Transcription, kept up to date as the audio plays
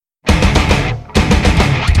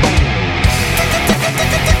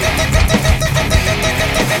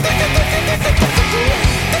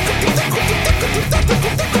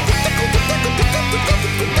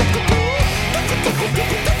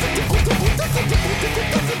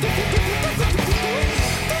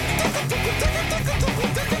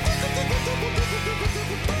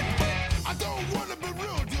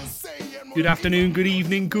Good afternoon, good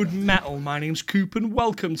evening, good metal. My name's Coop and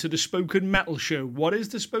welcome to the Spoken Metal Show. What is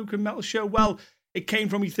the Spoken Metal Show? Well, it came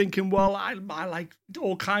from me thinking, well, I like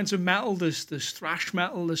all kinds of metal. There's thrash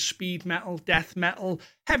metal, there's speed metal, death metal,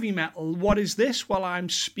 heavy metal. What is this? Well, I'm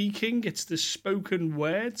speaking. It's the spoken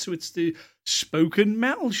word, so it's the Spoken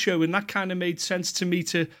Metal Show. And that kind of made sense to me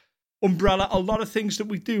to umbrella a lot of things that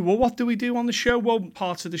we do. Well, what do we do on the show? Well,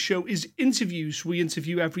 part of the show is interviews. We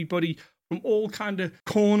interview everybody from all kind of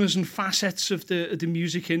corners and facets of the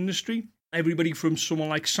music industry. Everybody from someone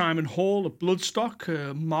like Simon Hall of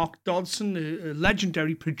Bloodstock, Mark Dodson, a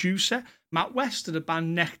legendary producer, Matt West of the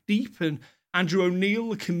band Neck Deep, and Andrew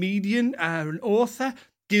O'Neill, a comedian, an author,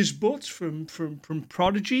 Giz Butt from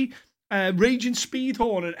Prodigy, Raging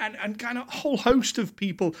Speedhorn, and kind of a whole host of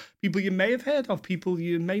people you may have heard of, people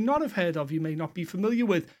you may not have heard of, you may not be familiar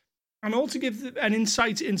with. And all to give an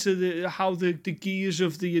insight into how the gears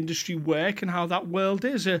of the industry work and how that world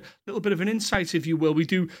is. A little bit of an insight, if you will. We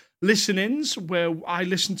do listen-ins where I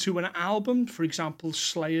listen to an album, for example,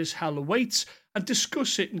 Slayer's Hell Awaits, and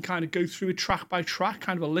discuss it and kind of go through it track by track,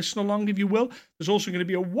 kind of a listen-along, if you will. There's also going to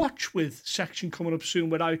be a watch with section coming up soon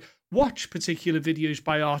where I watch particular videos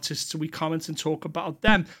by artists and we comment and talk about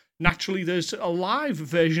them. Naturally, there's a live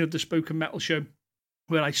version of the Spoken Metal Show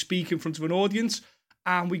where I speak in front of an audience,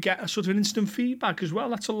 and we get a sort of an instant feedback as well.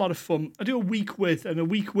 That's a lot of fun. I do a week with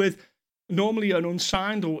normally an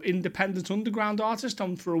unsigned or independent underground artist.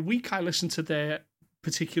 And for a week, I listen to their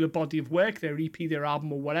particular body of work, their EP, their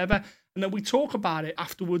album, or whatever. And then we talk about it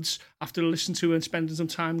afterwards, after listening to it and spending some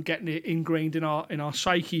time getting it ingrained in our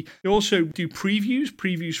psyche. We also do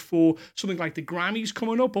previews for something like the Grammys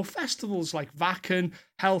coming up, or festivals like Wacken,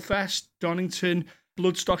 Hellfest, Donington,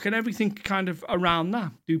 Bloodstock, and everything kind of around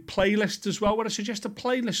that. Do playlists as well, where I suggest a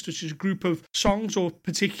playlist, which is a group of songs or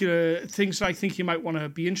particular things that I think you might want to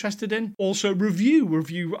be interested in. Also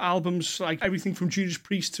review albums like everything from Judas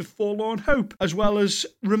Priest to Forlorn Hope, as well as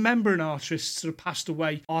remembering artists that have passed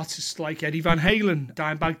away. Artists like Eddie Van Halen,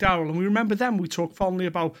 Dimebag Darrell, and we remember them. We talk fondly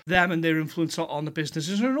about them and their influence on the business.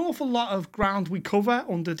 There's an awful lot of ground we cover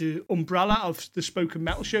under the umbrella of the Spoken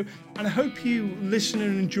Metal Show, and I hope you listen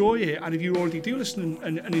and enjoy it. And if you already do listen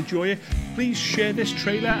and enjoy it, please share this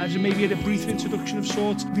trailer as maybe a brief introduction of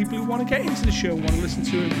sorts for people who want to get into the show and want to listen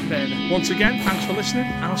to it further. Once again, thanks for listening,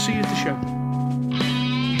 and I'll see you at the show.